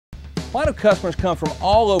Why do customers come from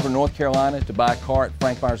all over North Carolina to buy a car at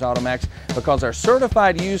Frank Myers Auto Maxx? Because our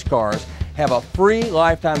certified used cars have a free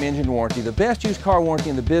lifetime engine warranty, the best used car warranty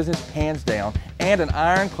in the business, hands down, and an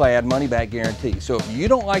ironclad money-back guarantee. So if you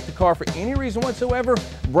don't like the car for any reason whatsoever,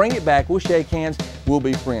 bring it back. We'll shake hands. We'll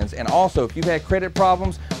be friends. And also, if you've had credit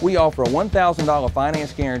problems, we offer a $1,000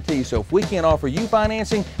 finance guarantee. So if we can't offer you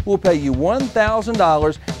financing, we'll pay you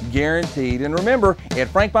 $1,000 guaranteed. And remember, at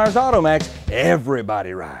Frank Myers Auto Maxx,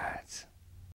 everybody rides.